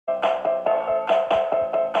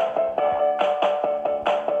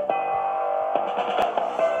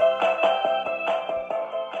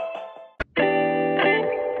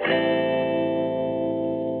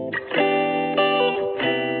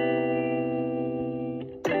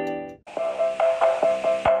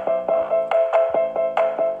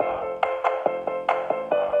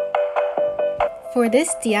For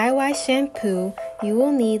this DIY shampoo, you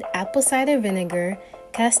will need apple cider vinegar,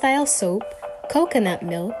 castile soap, coconut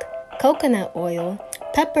milk, coconut oil,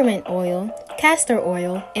 peppermint oil, castor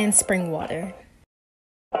oil, and spring water.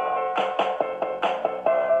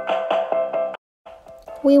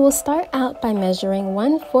 We will start out by measuring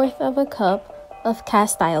 1/4 of a cup of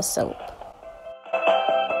castile soap.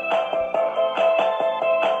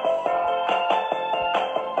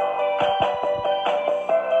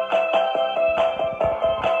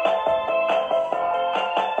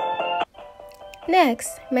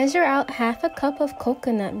 Next, measure out 1/2 cup of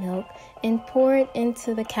coconut milk and pour it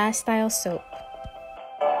into the castile soap.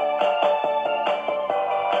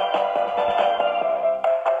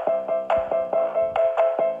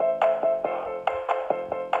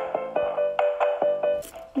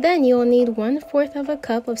 Then you will need 1/4 of a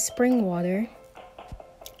cup of spring water.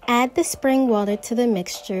 Add the spring water to the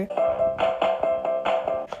mixture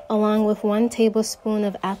along with 1 tablespoon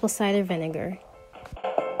of apple cider vinegar.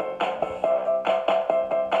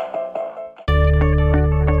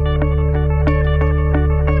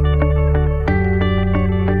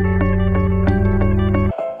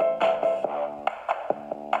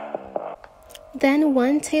 Then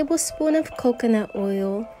 1 tablespoon of coconut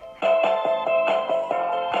oil,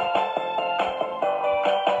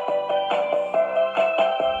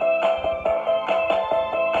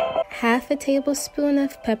 half a tablespoon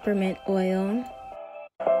of peppermint oil,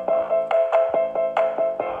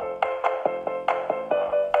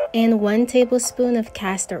 and 1 tablespoon of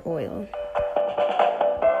castor oil.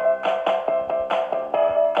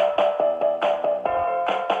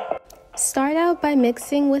 Start out by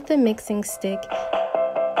mixing with a mixing stick.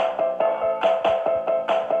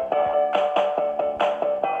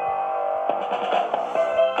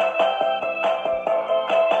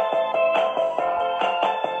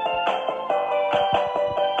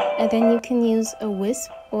 And then you can use a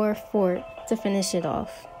whisk or a fork to finish it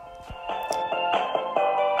off.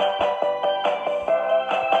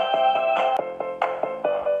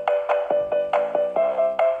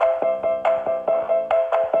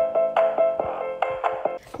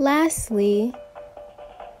 Lastly,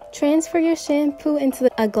 transfer your shampoo into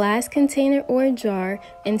a glass container or jar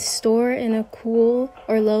and store in a cool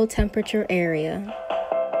or low temperature area.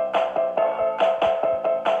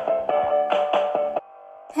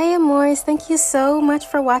 Hey Amores, thank you so much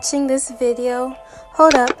for watching this video.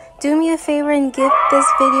 Hold up, do me a favor and give this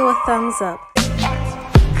video a thumbs up.